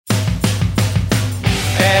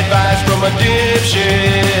Advice from a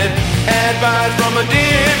dipshit. Advice from a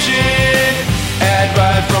dipshit.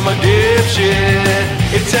 Advice from a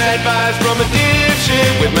dipshit. It's Advice from a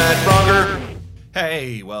dipshit with Matt Bronger.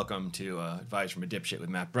 Hey, welcome to Advice from a Dipshit with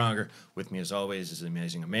Matt Bronger. With me, as always, is the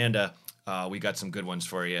amazing Amanda. We got some good ones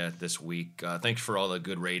for you this week. Thanks for all the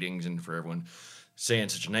good ratings and for everyone saying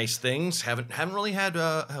such nice things. Haven't really had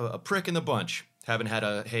a prick in the bunch. Haven't had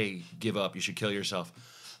a, hey, give up, you should kill yourself.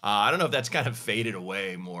 I don't know if that's kind of faded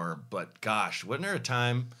away more, but gosh, wasn't there a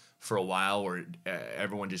time for a while where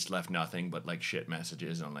everyone just left nothing but like shit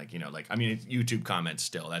messages on like, I mean, YouTube comments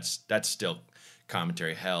still. That's still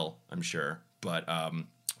commentary hell, I'm sure. But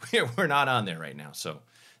we're not on there right now, so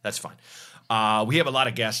that's fine. We have a lot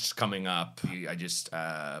of guests coming up. I just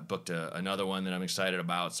booked another one that I'm excited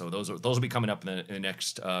about, so those will be coming up in the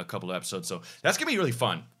next couple of episodes. So that's gonna be really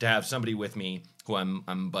fun to have somebody with me who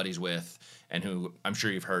I'm buddies with and who I'm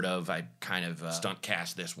sure you've heard of. I kind of stunt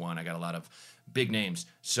cast this one. I got a lot of big names,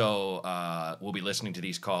 so we'll be listening to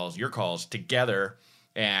these calls, your calls together,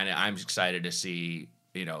 and I'm excited to see.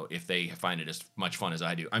 If they find it as much fun as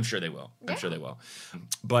I do. I'm sure they will. Yeah. I'm sure they will.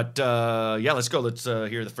 But, let's go. Let's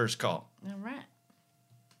hear the first call. All right.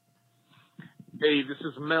 Hey, this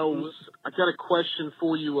is Mel's. I got a question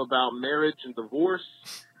for you about marriage and divorce.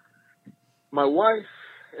 My wife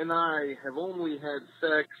and I have only had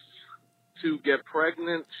sex to get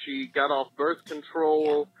pregnant. She got off birth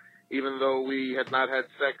control, even though we had not had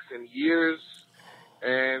sex in years.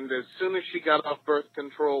 And as soon as she got off birth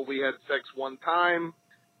control, we had sex one time.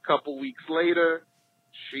 Couple weeks later,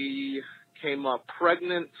 she came up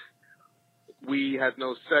pregnant. We had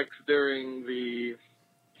no sex during the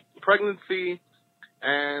pregnancy,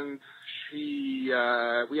 and we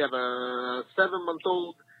have a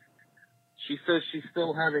 7-month-old. She says she's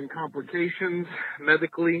still having complications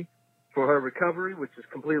medically for her recovery, which is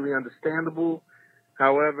completely understandable.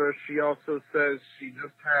 However, she also says she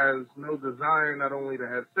just has no desire not only to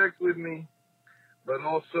have sex with me, but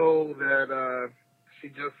also that she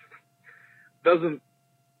just doesn't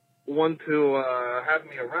want to have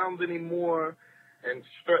me around anymore and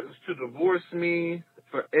threatens to divorce me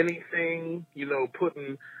for anything,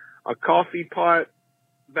 putting a coffee pot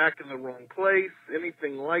back in the wrong place,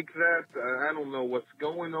 anything like that. I don't know what's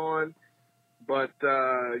going on, but,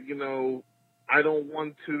 I don't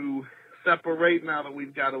want to separate now that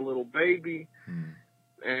we've got a little baby.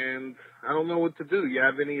 And I don't know what to do. You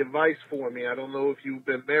have any advice for me? I don't know if you've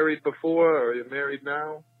been married before or you're married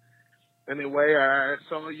now. Anyway, I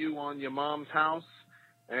saw you on your mom's house,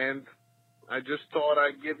 and I just thought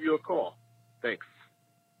I'd give you a call. Thanks.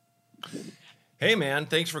 Hey, man,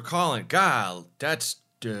 thanks for calling. God, that's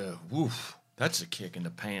a kick in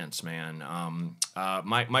the pants, man.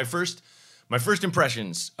 My first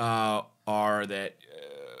impressions are that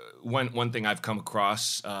one thing I've come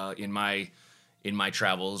across in my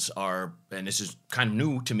travels are, and this is kind of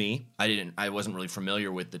new to me. I wasn't really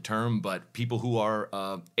familiar with the term, but people who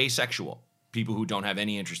are asexual, people who don't have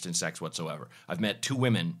any interest in sex whatsoever. I've met 2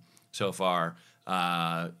 women so far,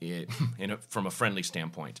 from a friendly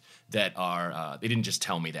standpoint, that are they didn't just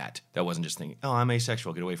tell me that. That wasn't just thinking, oh, I'm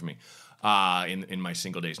asexual, get away from me. In my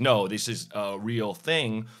single days, no, this is a real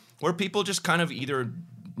thing where people just kind of either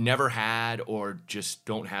never had or just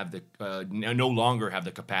don't have no longer have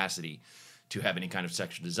the capacity to have any kind of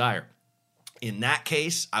sexual desire. In that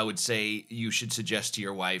case, I would say you should suggest to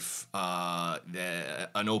your wife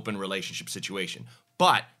an open relationship situation.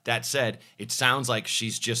 But that said, it sounds like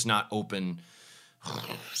she's just not open.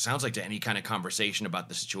 Sounds like to any kind of conversation about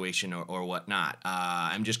the situation or whatnot.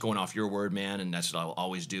 I'm just going off your word, man, and that's what I'll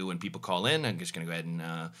always do when people call in. I'm just going to go ahead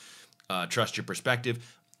and trust your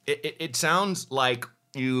perspective. It sounds like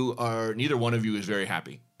neither one of you is very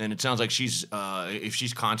happy. And it sounds like she's if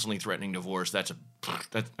she's constantly threatening divorce, that's a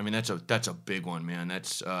big one, man.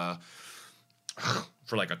 That's for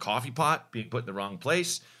like a coffee pot being put in the wrong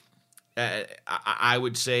place. I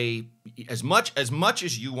would say as much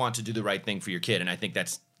as you want to do the right thing for your kid, and I think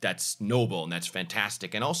that's noble and that's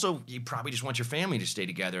fantastic. And also, you probably just want your family to stay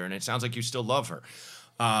together, and it sounds like you still love her.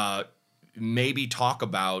 Maybe talk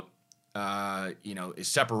about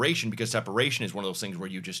separation, because separation is one of those things where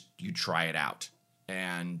you try it out.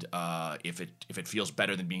 And if it feels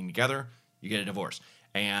better than being together, you get a divorce.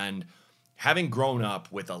 And having grown up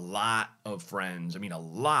with a lot of friends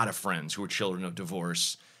who are children of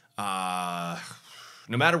divorce, no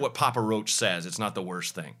matter what Papa Roach says, it's not the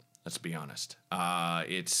worst thing. Let's be honest.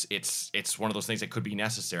 It's one of those things that could be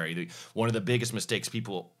necessary. One of the biggest mistakes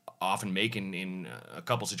people often make in a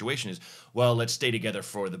couple situation is, well, let's stay together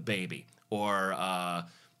for the baby, or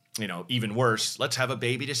even worse, let's have a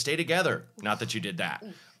baby to stay together. Not that you did that.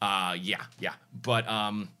 Yeah. But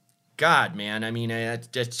God, man. I mean,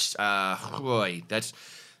 boy, that's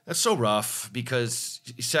so rough because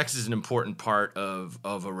sex is an important part of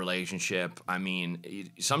a relationship. I mean,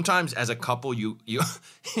 sometimes as a couple, you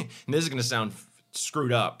and this is going to sound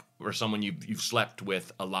screwed up, or someone you've slept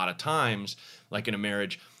with a lot of times, like in a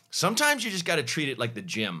marriage. Sometimes you just got to treat it like the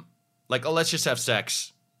gym. Like, oh, let's just have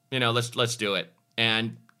sex. Let's do it.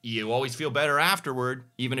 And you always feel better afterward,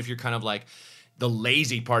 even if you're kind of like, the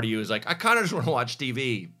lazy part of you is like, I kind of just want to watch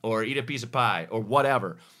TV or eat a piece of pie or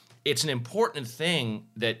whatever. It's an important thing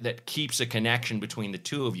that keeps a connection between the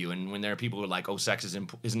two of you. And when there are people who are like, oh, sex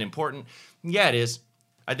isn't important. Yeah, it is.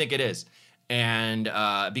 I think it is. And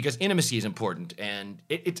because intimacy is important. And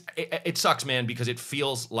it sucks, man, because it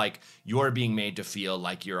feels like you're being made to feel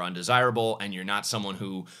like you're undesirable and you're not someone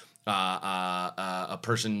who a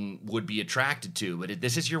person would be attracted to. But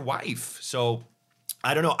this is your wife. So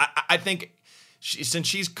I don't know. I think since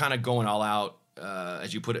she's kind of going all out,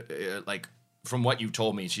 as you put it, like from what you've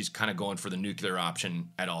told me, she's kind of going for the nuclear option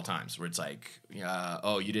at all times, where it's like,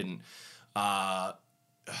 oh, you didn't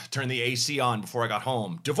turn the AC on before I got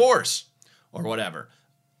home, divorce or whatever.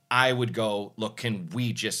 I would go, look, can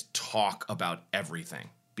we just talk about everything?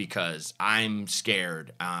 Because I'm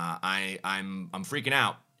scared. I'm freaking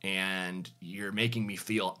out, and you're making me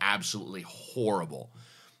feel absolutely horrible.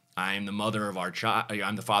 I'm the mother of our child.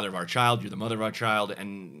 I'm the father of our child. You're the mother of our child,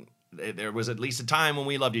 and there was at least a time when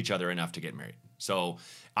we loved each other enough to get married. So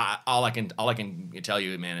all I can tell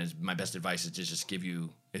you, man, is my best advice is to just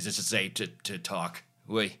say to talk.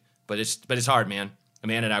 But it's hard, man.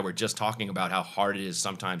 Amanda and I were just talking about how hard it is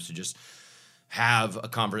sometimes to just have a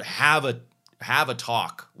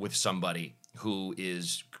talk with somebody who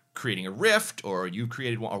is creating a rift, or you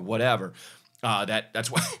created one, or whatever. That's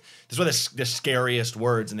why the scariest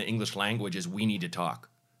words in the English language is "we need to talk."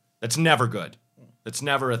 That's never good. That's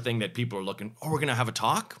never a thing that people are looking. Oh, we're gonna have a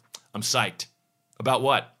talk. I'm psyched. About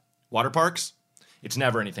what? Water parks? It's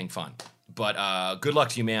never anything fun. But good luck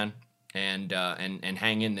to you, man, and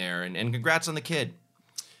hang in there, and congrats on the kid.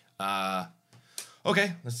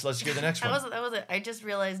 Okay, let's hear the next one. That was it. I just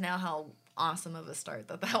realized now how awesome of a start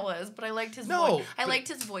that was, but I liked his voice. I liked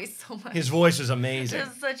his voice so much. His voice is amazing.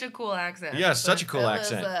 It's such a cool accent. Yeah, such a cool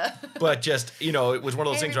accent. But just, it was one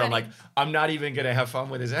of those things where I'm like, I'm not even going to have fun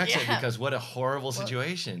with his accent because what a horrible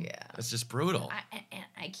situation. Yeah. It's just brutal.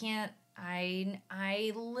 I can't.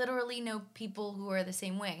 I literally know people who are the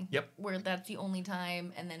same way. Yep. Where that's the only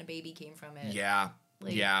time, and then a baby came from it. Yeah.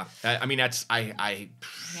 Like, yeah. I mean, that's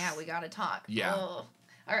Yeah, we gotta talk. Yeah. Oh.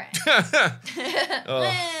 All right.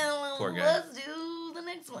 Well, poor guy. Let's do the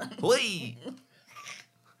next one. Whee!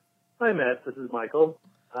 Hi, Matt. This is Michael.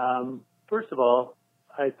 First of all,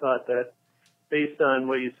 I thought that based on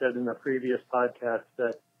what you said in the previous podcast,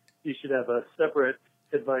 that you should have a separate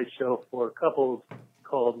advice show for couples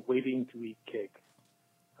called Waiting to Eat Cake.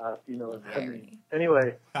 If you know what I mean.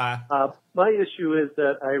 Anyway, my issue is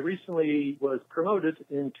that I recently was promoted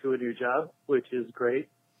into a new job, which is great.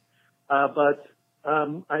 But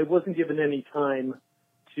I wasn't given any time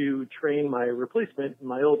to train my replacement in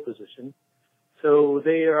my old position. So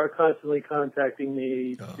they are constantly contacting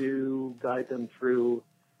me to guide them through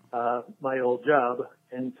my old job.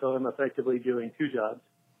 And so I'm effectively doing two jobs.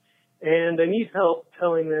 And I need help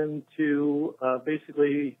telling them to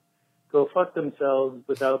basically go fuck themselves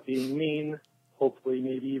without being mean, hopefully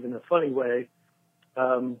maybe even a funny way,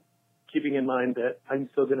 keeping in mind that I'm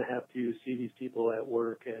still going to have to see these people at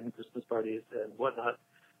work and Christmas parties and whatnot.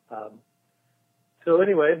 So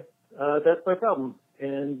anyway, that's my problem,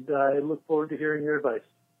 and I look forward to hearing your advice.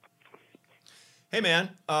 Hey man,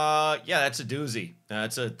 yeah, that's a doozy.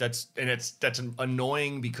 That's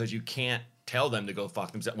annoying because you can't tell them to go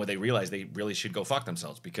fuck themselves when they realize they really should go fuck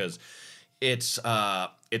themselves, because it's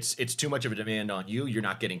too much of a demand on you. You're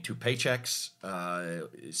not getting two paychecks.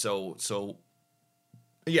 So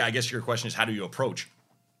yeah, I guess your question is, how do you approach?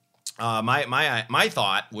 My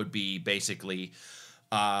thought would be basically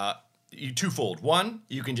twofold. One,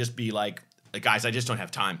 you can just be like, guys, I just don't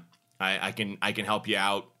have time. I can help you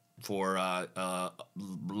out for a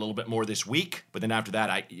little bit more this week, but then after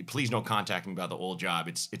that, please don't contact me about the old job.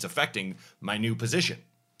 It's affecting my new position,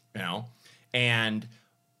 And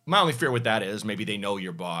my only fear with that is maybe they know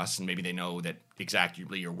your boss, and maybe they know that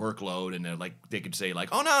exactly your workload, and they could say like,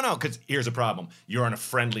 oh no, because here's a problem: you're on a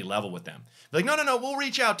friendly level with them. They're like, no, we'll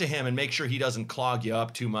reach out to him and make sure he doesn't clog you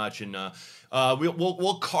up too much, and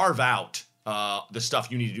we'll carve out the stuff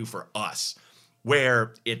you need to do for us.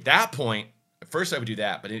 Where at that point, first I would do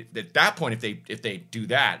that, but at that point, if they do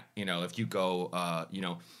that, if you go,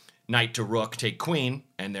 knight to rook, take queen,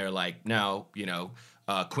 and they're like, no,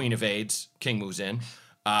 queen evades, king moves in.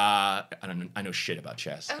 I know shit about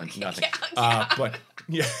chess. Okay, Nothing. yeah. But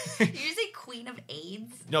yeah. Did you say Queen of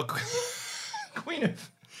AIDS? No, Queen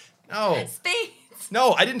of no. Spades.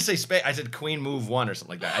 No, I didn't say spade. I said Queen move 1 or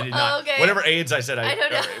something like that. I did not. Okay. Whatever AIDS I said, I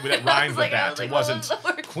don't know. That rhymed with that. Like, It what wasn't was the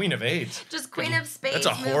word? Queen of AIDS. Just Queen of Spades. That's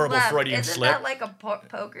a move horrible left. Freudian Isn't slip. that like a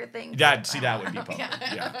poker thing? That would be poker.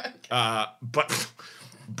 Yeah.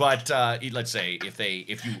 But let's say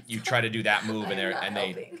if you try to do that move and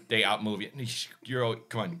they outmove you,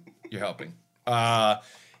 come on, you're helping.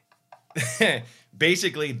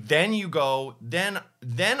 Basically, then you go. Then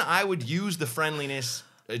I would use the friendliness.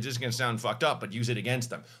 It's just gonna sound fucked up, but use it against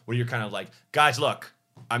them. Where you're kind of like, guys, look.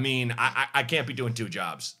 I mean, I can't be doing 2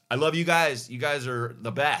 jobs. I love you guys. You guys are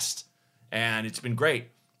the best, and it's been great.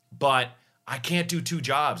 But I can't do 2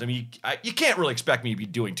 jobs. I mean, you can't really expect me to be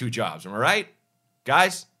doing 2 jobs. Am I right,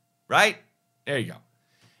 guys? Right? There you go.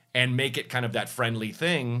 And make it kind of that friendly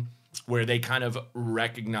thing where they kind of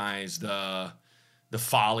recognize the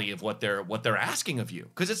folly of what they're asking of you,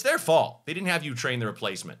 because it's their fault. They didn't have you train the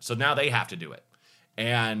replacement, so now they have to do it.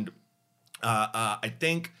 And I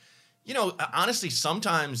think, honestly,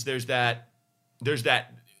 sometimes there's that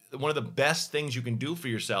one of the best things you can do for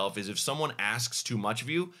yourself is if someone asks too much of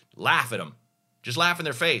you, laugh at them. Just laugh in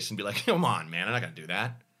their face and be like, come on, man, I'm not going to do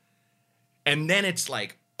that. And then it's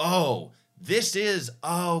like, oh, this is,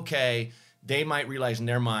 okay. They might realize in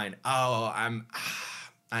their mind, oh, I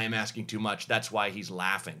am asking too much. That's why he's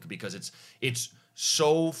laughing, because it's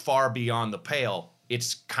so far beyond the pale.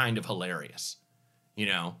 It's kind of hilarious,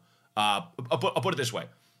 I'll put it this way.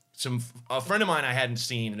 A friend of mine I hadn't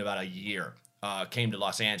seen in about a year came to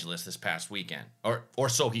Los Angeles this past weekend, or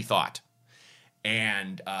so he thought.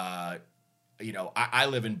 And I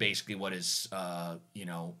live in basically what is the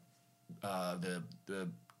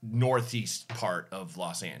northeast part of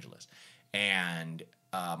Los Angeles, and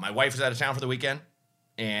my wife was out of town for the weekend,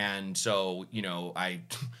 and so I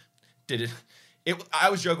did it. I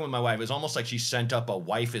was joking with my wife. It was almost like she sent up a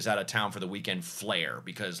wife is out of town for the weekend flare,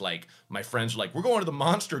 because like my friends were like, we're going to the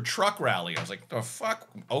monster truck rally. I was like, the fuck?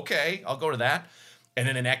 Okay, I'll go to that. And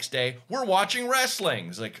then the next day, we're watching wrestling.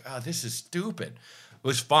 It's like, oh, this is stupid. It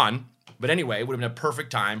was fun. But anyway, it would have been a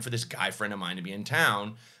perfect time for this guy friend of mine to be in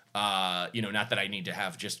town. Not that I need to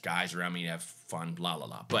have just guys around me to have fun, blah, blah,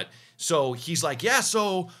 blah. But so he's like, yeah,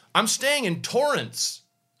 so I'm staying in Torrance.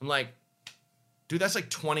 I'm like, dude, that's like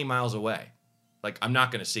 20 miles away. Like, I'm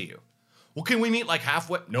not going to see you. Well, can we meet like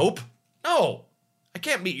halfway? Nope. No, I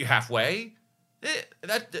can't meet you halfway.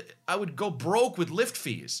 I would go broke with lift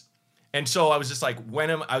fees. And so I was just like,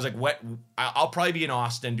 I'll probably be in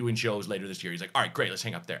Austin doing shows later this year. He's like, all right, great, let's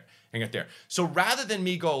hang up there. So rather than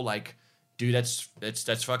me go like, dude, that's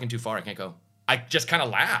fucking too far, I can't go, I just kind of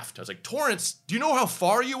laughed. I was like, Torrance, do you know how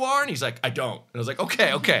far you are? And he's like, I don't. And I was like,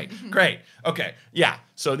 okay, great, okay, yeah.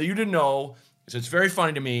 So that you didn't know. So it's very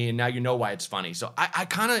funny to me, and now you know why it's funny. So I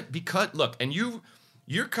kind of, because look, and you're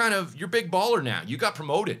big baller now. You got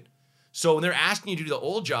promoted. So when they're asking you to do the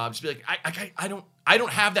old jobs, be like, I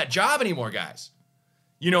don't have that job anymore, guys.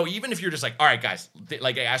 Even if you're just like, all right, guys,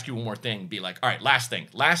 like I ask you one more thing, be like, all right, last thing,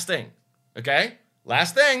 okay,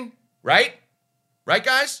 last thing, right,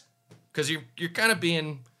 guys, because you're kind of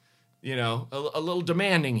being, a little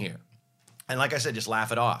demanding here, and like I said, just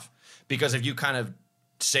laugh it off, because if you kind of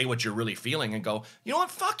say what you're really feeling and go, you know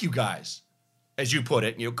what, fuck you guys, as you put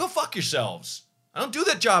it, go fuck yourselves. I don't do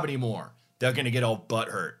that job anymore. They're gonna get all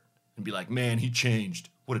butthurt and be like, man, he changed.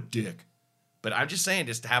 What a dick. But I'm just saying,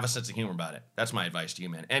 just have a sense of humor about it. That's my advice to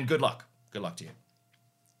you, man. And good luck. Good luck to you.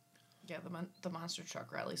 Yeah, the monster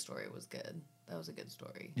truck rally story was good. That was a good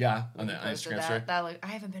story. Yeah, on the Instagram story. I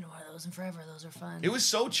haven't been to one of those in forever. Those are fun. It was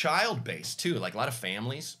so child-based, too. Like, a lot of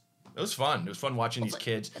families. It was fun. It was fun watching these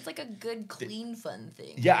kids. It's like a good, clean, fun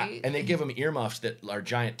thing. Yeah, right? And they give them earmuffs that are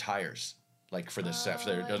giant tires, like for the so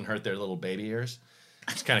it doesn't hurt their little baby ears.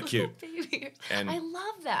 It's kind of cute. Baby ears. And I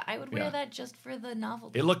love that. I would wear that just for the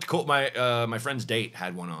novelty. It looked cool. My friend's date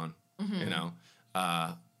had one on,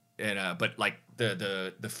 but like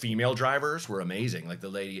the female drivers were amazing. Like the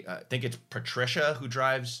lady, I think it's Patricia who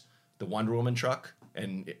drives the Wonder Woman truck,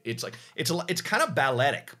 and it's kind of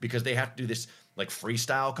balletic because they have to do this like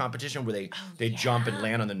freestyle competition where they jump and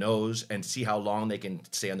land on the nose and see how long they can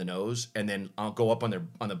stay on the nose, and then I'll go up on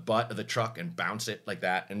the butt of the truck and bounce it like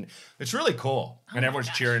that, and it's really cool. And everyone's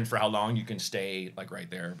cheering for how long you can stay like right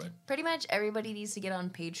there. But pretty much everybody needs to get on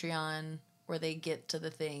Patreon where they get to the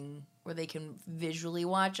thing where they can visually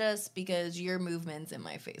watch us because your movement's in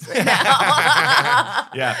my face right now.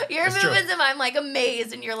 Yeah, your movement's in my, I'm like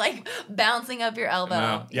amazed, and you're like bouncing up your elbow.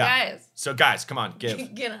 No, yeah. Guys. So guys, come on,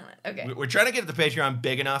 give. Get on it. Okay. We're trying to get the Patreon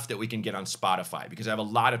big enough that we can get on Spotify, because I have a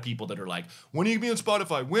lot of people that are like, when are you going to be on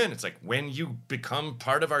Spotify? When? It's like, when you become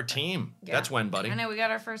part of our team. Yeah. That's when, buddy. I know we got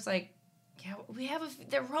our first we have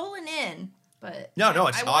they're rolling in, but No, it's I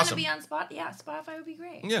want to awesome. be on Spotify would be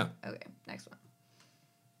great. Yeah. Okay, next one.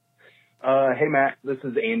 Hey, Matt, this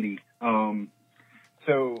is Andy.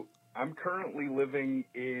 So I'm currently living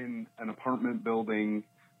in an apartment building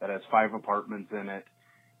that has 5 apartments in it,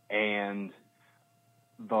 and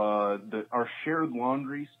our shared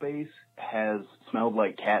laundry space has smelled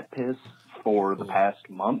like cat piss for the past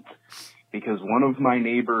month, because one of my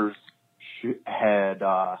neighbors had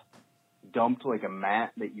dumped like a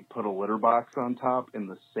mat that you put a litter box on top in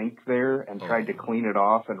the sink there and tried to clean it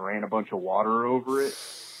off and ran a bunch of water over it.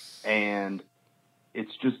 And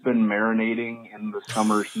it's just been marinating in the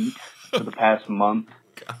summer heat for the past month.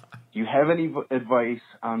 God. Do you have any advice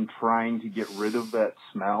on trying to get rid of that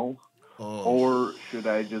smell? Or should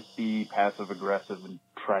I just be passive-aggressive and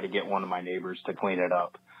try to get one of my neighbors to clean it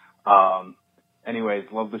up? Anyways,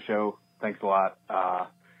 love the show. Thanks a lot.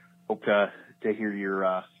 Hope to hear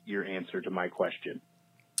your answer to my question.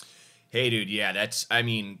 Hey, dude, yeah,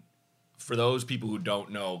 for those people who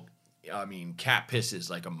don't know, cat piss is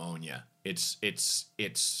like ammonia. It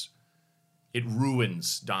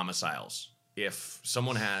ruins domiciles. If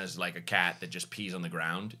someone has like a cat that just pees on the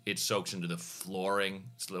ground, it soaks into the flooring,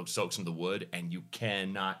 soaks into the wood, and you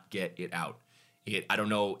cannot get it out. I don't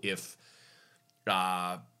know if,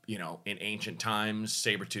 in ancient times,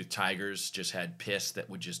 saber-toothed tigers just had piss that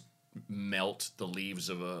would just melt the leaves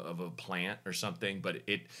of a plant or something. But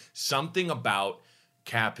something about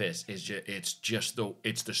cat piss is it's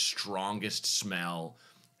the strongest smell,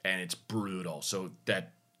 and it's brutal. So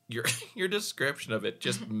that your description of it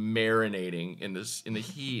just marinating in the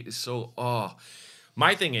heat is so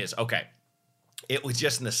My thing is, okay, it was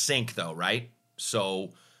just in the sink though, right?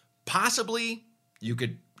 So possibly you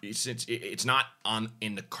could, since it's not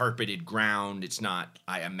in the carpeted ground, it's not,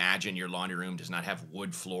 I imagine your laundry room does not have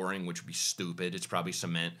wood flooring, which would be stupid. It's probably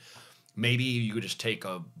cement. Maybe you could just take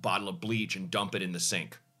a bottle of bleach and dump it in the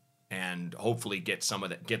sink, and hopefully get some of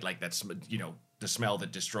that, the smell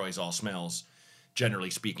that destroys all smells, generally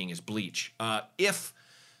speaking, is bleach. If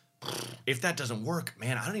that doesn't work,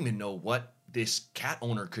 man, I don't even know what this cat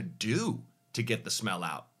owner could do to get the smell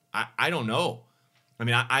out. I don't know. I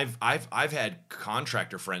mean, I've had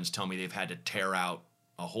contractor friends tell me they've had to tear out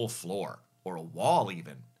a whole floor or a wall,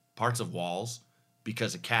 even parts of walls,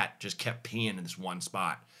 because a cat just kept peeing in this one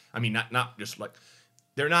spot. I mean, not just like,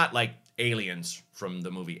 they're not like aliens from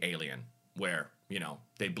the movie Alien, where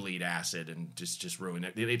they bleed acid and just ruin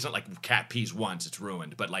it. It's not like cat pees once, it's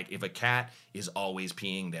ruined. But like if a cat is always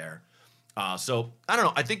peeing there, so I don't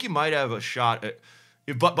know. I think you might have a shot at,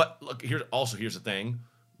 but look, here's the thing.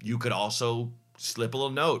 You could also slip a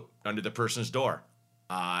little note under the person's door.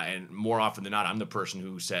 And more often than not, I'm the person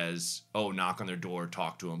who says, knock on their door,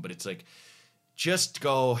 talk to them. But it's like, just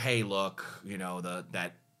go, hey, look,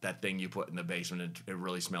 that thing you put in the basement, it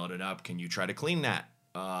really smelled it up. Can you try to clean that?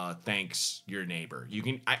 Thanks, your neighbor. You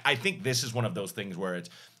can. I think this is one of those things where it's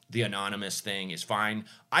the anonymous thing is fine.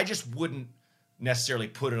 I just wouldn't necessarily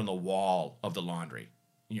put it on the wall of the laundry.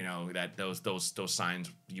 That those signs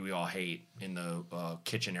we all hate in the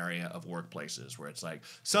kitchen area of workplaces, where it's like,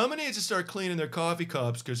 someone needs to start cleaning their coffee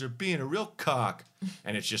cups because they're being a real cock,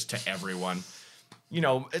 and it's just to everyone.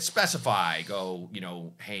 Specify, go,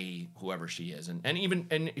 hey, whoever she is, and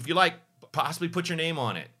if you like, possibly put your name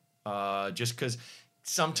on it, just because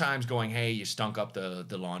sometimes going, hey, you stunk up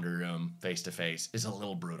the laundry room face to face is a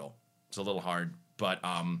little brutal. It's a little hard, but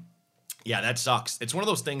yeah, that sucks. It's one of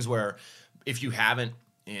those things where if you haven't,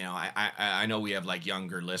 I know we have like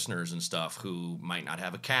younger listeners and stuff who might not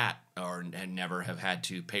have a cat or and never have had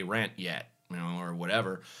to pay rent yet, or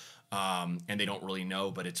whatever. And they don't really know,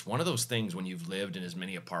 but it's one of those things when you've lived in as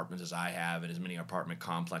many apartments as I have and as many apartment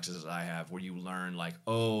complexes as I have, where you learn like,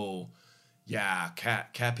 yeah,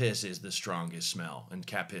 cat piss is the strongest smell, and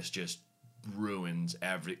cat piss just ruins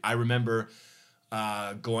I remember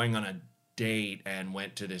going on a date and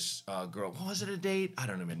went to this girl. What was it, a date? I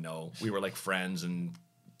don't even know. We were like friends and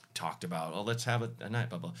talked about, let's have a night,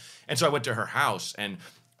 blah, blah. And so I went to her house, and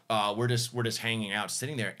we're just hanging out,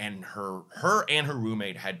 sitting there, and her and her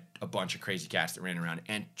roommate had a bunch of crazy cats that ran around,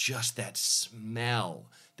 and just that smell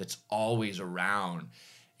that's always around.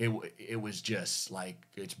 It was just like,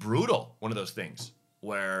 it's brutal. One of those things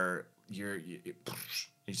where it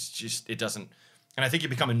doesn't, and I think you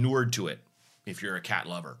become inured to it if you're a cat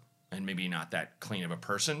lover. and maybe not that clean of a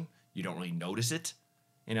person, you don't really notice it,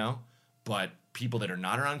 you know? But people that are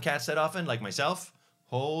not around cats that often, like myself,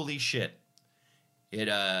 holy shit. It,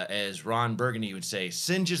 as Ron Burgundy would say,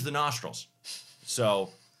 singes the nostrils.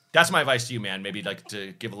 So that's my advice to you, man. Maybe like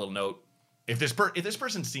to give a little note. If this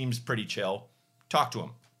person seems pretty chill, talk to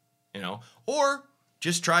him, you know? Or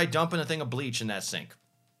just try dumping a thing of bleach in that sink.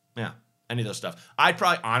 Yeah, any of those stuff. I'd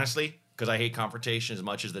probably, honestly, because I hate confrontation as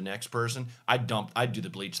much as the next person, I'd do the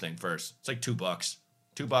bleach thing first. It's like $2.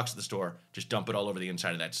 $2 at the store. Just dump it all over the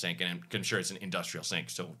inside of that sink, and I'm sure it's an industrial sink,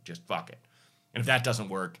 so just fuck it. And if that doesn't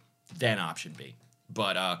work, then option B.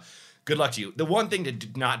 But good luck to you. The one thing to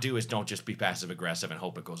not do is don't just be passive aggressive and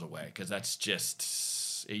hope it goes away, because that's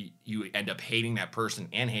just, you end up hating that person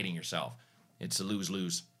and hating yourself. It's a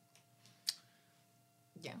lose-lose.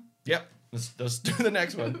 Yeah. Yep. Let's do the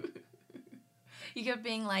next one. You kept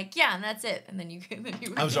being like, yeah, and that's it, and then you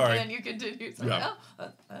I'm sorry. And you continue. So Yeah.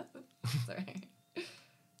 Sorry.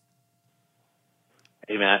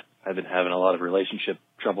 Hey, Matt. I've been having a lot of relationship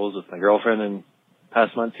troubles with my girlfriend in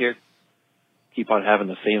past months here. Keep on having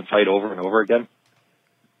the same fight over and over again.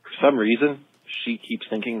 For some reason, she keeps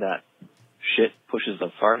thinking that shit pushes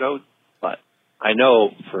the fart out, but I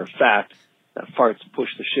know for a fact that farts push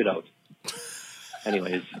the shit out.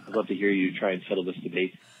 Anyways, I'd love to hear you try and settle this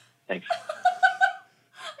debate. Thanks.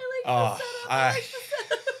 I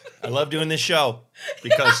love doing this show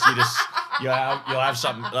because you'll have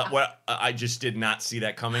something. What I just did not see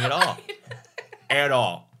that coming at all,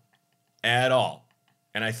 at all.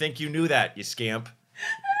 And I think you knew that, you scamp,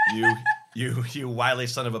 you wily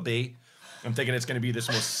son of a bee. I'm thinking it's going to be this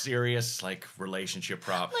most serious like relationship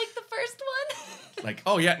problem. Like the first one. Like,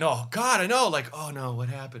 oh yeah, no, God, I know. Like, oh no, what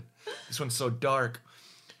happened? This one's so dark.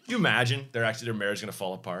 You imagine their marriage is gonna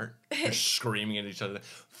fall apart. They're screaming at each other.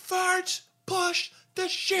 Farts push the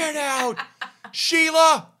shit out.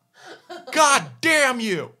 Sheila, God damn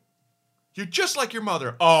you. You're just like your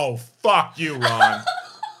mother. Oh, fuck you, Ron.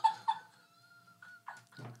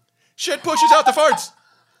 Shit pushes out the farts.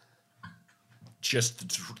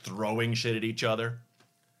 Just throwing shit at each other.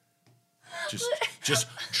 Just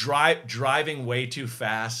driving way too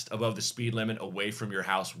fast above the speed limit away from your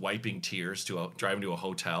house, wiping tears driving to a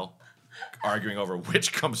hotel, arguing over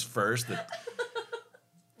which comes first,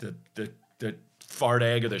 the fart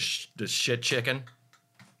egg or the shit chicken.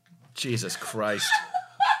 Jesus Christ.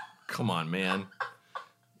 Come on, man.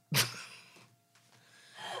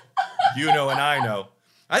 You know and I know.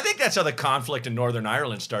 I think that's how the conflict in Northern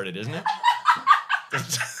Ireland started, isn't it?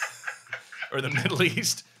 Or the Middle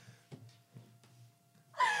East.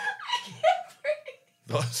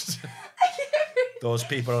 Those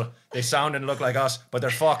people, they sound and look like us, but they're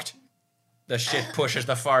fucked. The shit pushes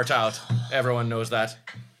the fart out. Everyone knows that.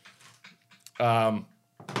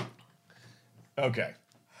 Okay.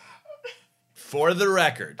 For the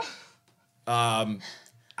record, I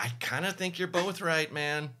kind of think you're both right,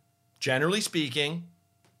 man. Generally speaking,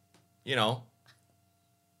 you know,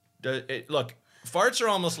 look, farts are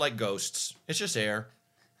almost like ghosts. It's just air,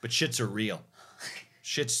 but shits are real.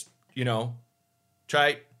 Shits, you know,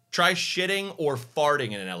 try shitting or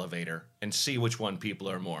farting in an elevator and see which one people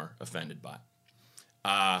are more offended by.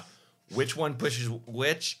 Which one pushes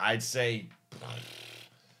which? I'd say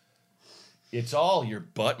it's all your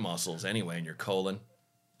butt muscles anyway and your colon.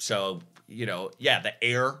 So, you know, yeah, the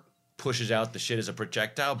air pushes out the shit as a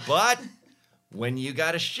projectile, but when you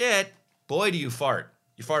got a shit, boy, do you fart.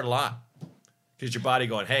 You fart a lot. Because your body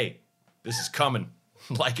going, hey, this is coming.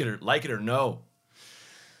 like it or no.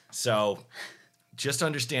 So just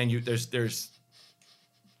understand there's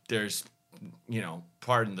you know,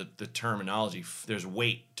 pardon the terminology, there's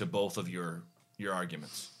weight to both of your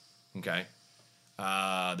arguments. Okay?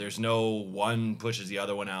 There's no one pushes the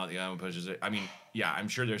other one out, the other one pushes it. I mean, yeah, I'm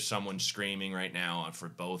sure there's someone screaming right now for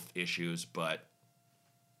both issues, but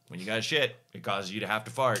when you got a shit, it causes you to have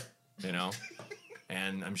to fart, you know?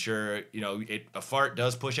 And I'm sure, you know, a fart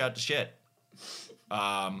does push out the shit.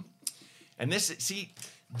 And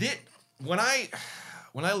when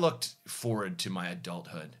I looked forward to my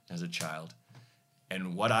adulthood as a child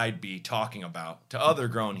and what I'd be talking about to other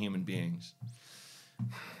grown human beings,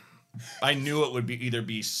 I knew it would either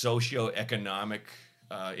be socioeconomic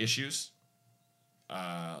issues,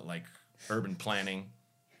 like urban planning,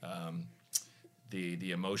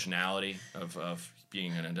 the emotionality of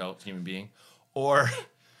being an adult human being, or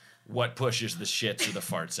what pushes the shits or the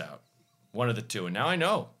farts out. One of the two. And now I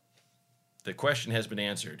know. The question has been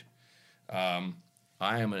answered. I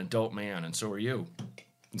am an adult man, and so are you.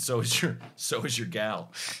 And so is your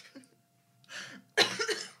gal.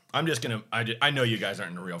 I'm just gonna. I know you guys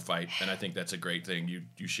aren't in a real fight, and I think that's a great thing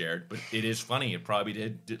you shared. But it is funny. It probably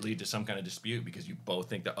did lead to some kind of dispute because you both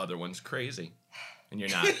think the other one's crazy, and you're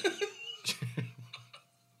not.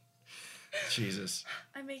 Jesus.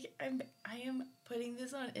 I am putting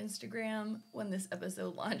this on Instagram when this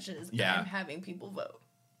episode launches. Yeah. And I'm having people vote.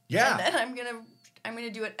 Yeah. And then I'm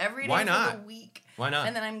gonna do it every day Why for not? the week. Why not?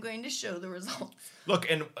 And then I'm going to show the results.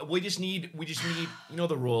 Look, and we just need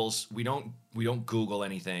the rules. We don't Google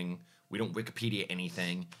anything. We don't Wikipedia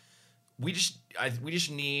anything. We just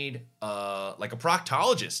need like a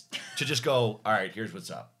proctologist to just go, all right, here's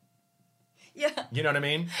what's up. Yeah. You know what I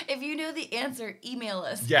mean? If you know the answer, email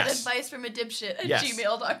us. Yes. At advicefromadipshit Yes.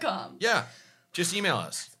 @gmail.com. Yeah. Just email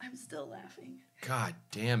us. I'm still laughing. God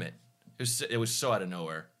damn it. It was so out of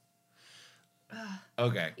nowhere.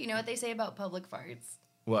 Okay. You know what they say about public farts?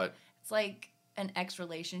 What? It's like an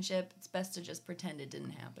ex-relationship. It's best to just pretend it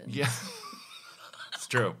didn't happen. Yeah. It's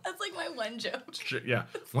true. That's like my one joke. It's true. Yeah.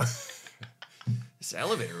 This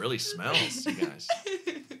elevator really smells, you guys.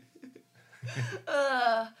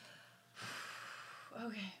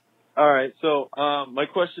 Okay. All right, so my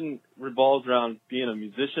question revolves around being a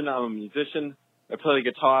musician. I'm a musician. I play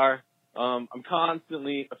the guitar. I'm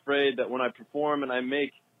constantly afraid that when I perform and I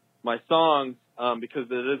make my songs, because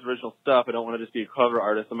it is original stuff, I don't want to just be a cover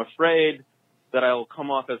artist. I'm afraid that I will come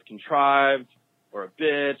off as contrived or a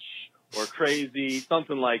bitch or crazy,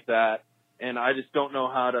 something like that. And I just don't know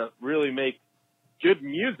how to really make good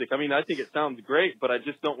music. I mean, I think it sounds great, but I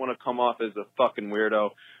just don't want to come off as a fucking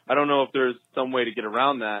weirdo. I don't know if there's some way to get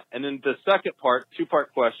around that. And then the second part,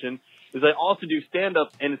 2-part question, is I also do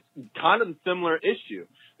stand-up, and it's kind of a similar issue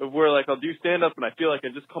of where, like, I'll do stand-up and I feel like I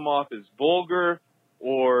just come off as vulgar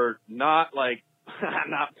or not, like,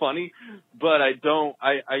 not funny, but I don't,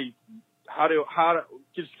 how to,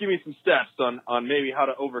 just give me some steps on maybe how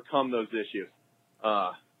to overcome those issues.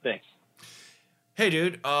 Thanks. Hey,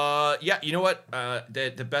 dude. Yeah, you know what?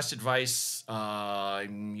 The best advice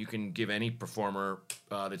you can give any performer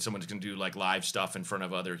that someone's going to do like live stuff in front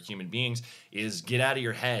of other human beings is get out of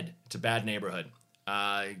your head. It's a bad neighborhood.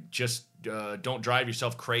 Just don't drive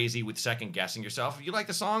yourself crazy with second guessing yourself. If you like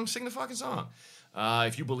the song, sing the fucking song.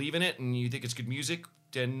 If you believe in it and you think it's good music,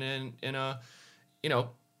 then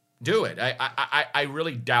do it. I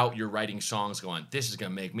really doubt you're writing songs going, this is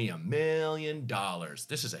going to make me $1 million.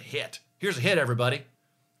 This is a hit. Here's a hit, everybody.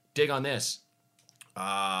 Dig on this.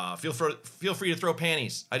 Feel free to throw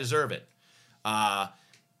panties. I deserve it.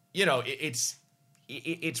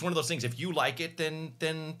 It's one of those things. If you like it, then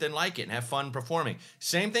like it and have fun performing.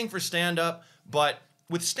 Same thing for stand-up, but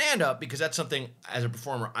with stand-up, because that's something as a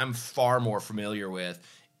performer I'm far more familiar with.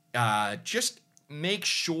 Just make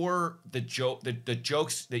sure the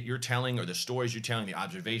jokes that you're telling or the stories you're telling, the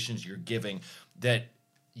observations you're giving, that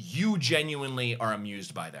you genuinely are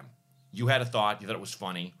amused by them. You had a thought, you thought it was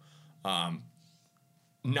funny. Not,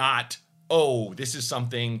 this is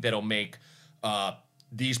something that'll make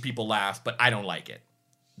these people laugh, but I don't like it.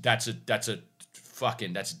 That's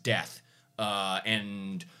death.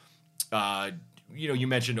 You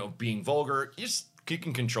mentioned being vulgar. You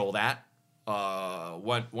can control that.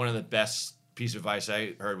 One of the best piece of advice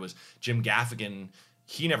I heard was Jim Gaffigan.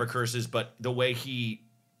 He never curses, but the way he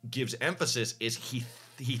gives emphasis is he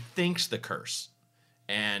thinks the curse.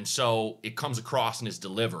 And so it comes across in his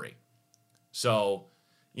delivery. So,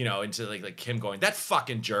 into like him going, that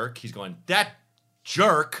fucking jerk. He's going, that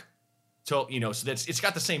jerk. So, so it's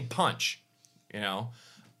got the same punch, and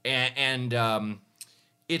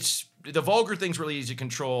it's the vulgar thing's really easy to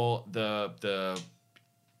control. The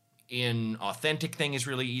inauthentic thing is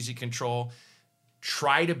really easy to control.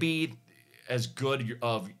 Try to be as good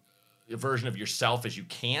of a version of yourself as you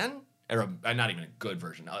can, or not even a good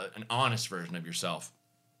version, an honest version of yourself.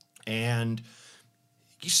 And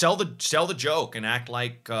you sell the joke and act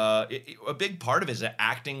like a big part of it is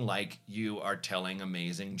acting like you are telling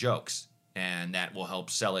amazing jokes, and that will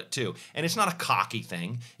help sell it too. And it's not a cocky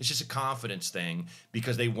thing; it's just a confidence thing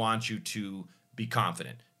because they want you to be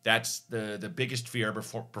confident. That's the biggest fear a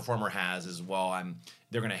performer has is,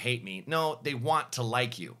 they're going to hate me. No, they want to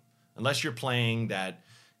like you, unless you're playing that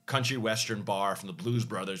country western bar from the Blues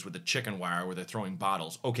Brothers with the chicken wire where they're throwing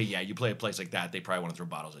bottles. Okay, yeah, you play a place like that, they probably want to throw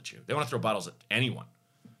bottles at you. They want to throw bottles at anyone.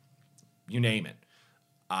 You name it.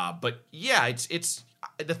 But yeah, it's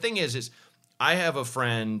the thing is I have a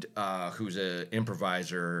friend who's an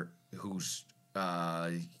improviser who's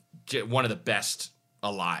one of the best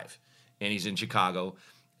alive, and he's in Chicago,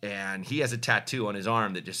 and he has a tattoo on his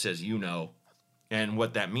arm that just says, and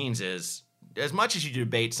what that means is, as much as you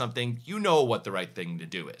debate something, you know what the right thing to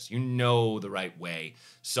do is. You know the right way.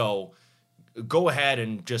 So go ahead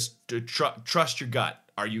and just trust your gut.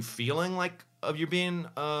 Are you feeling like you're being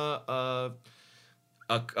a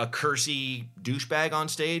cursy douchebag on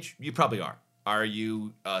stage? You probably are. Are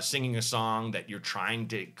you singing a song that you're trying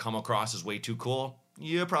to come across as way too cool?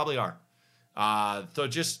 You probably are. So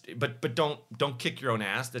just, but don't kick your own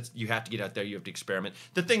ass. You have to get out there. You have to experiment.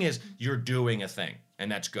 The thing is, you're doing a thing,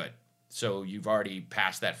 and that's good. So you've already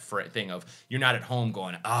passed that thing of you're not at home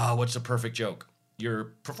going, what's the perfect joke?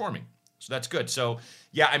 You're performing. So that's good. So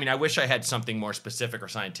yeah, I mean, I wish I had something more specific or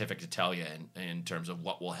scientific to tell you in terms of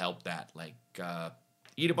what will help that. Like,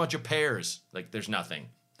 eat a bunch of pears. Like, there's nothing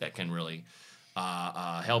that can really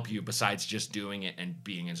help you besides just doing it and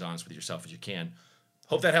being as honest with yourself as you can.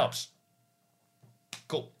 Hope that helps.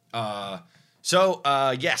 Cool.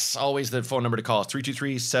 Yes, always the phone number to call is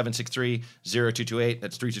 323-763-0228.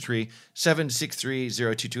 That's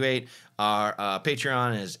 323-763-0228. Our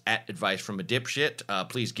Patreon is @advicefromADipshit.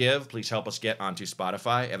 Please give. Please help us get onto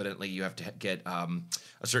Spotify. Evidently, you have to get a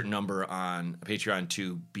certain number on Patreon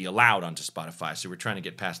to be allowed onto Spotify. So we're trying to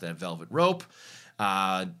get past that velvet rope.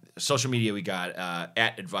 Social media, we got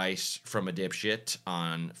 @advicefromADipshit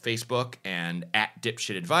on Facebook and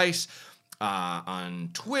 @dipshitadvice.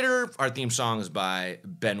 On Twitter. Our theme song is by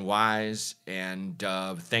Ben Wise. And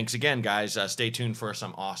thanks again, guys. Stay tuned for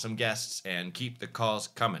some awesome guests and keep the calls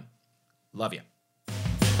coming. Love you.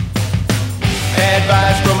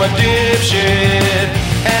 Advice from a dipshit.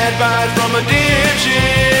 Advice from a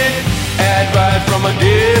dipshit. Advice from a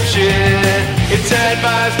dipshit. It's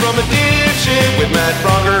advice from a dipshit with Matt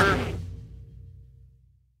Bronger.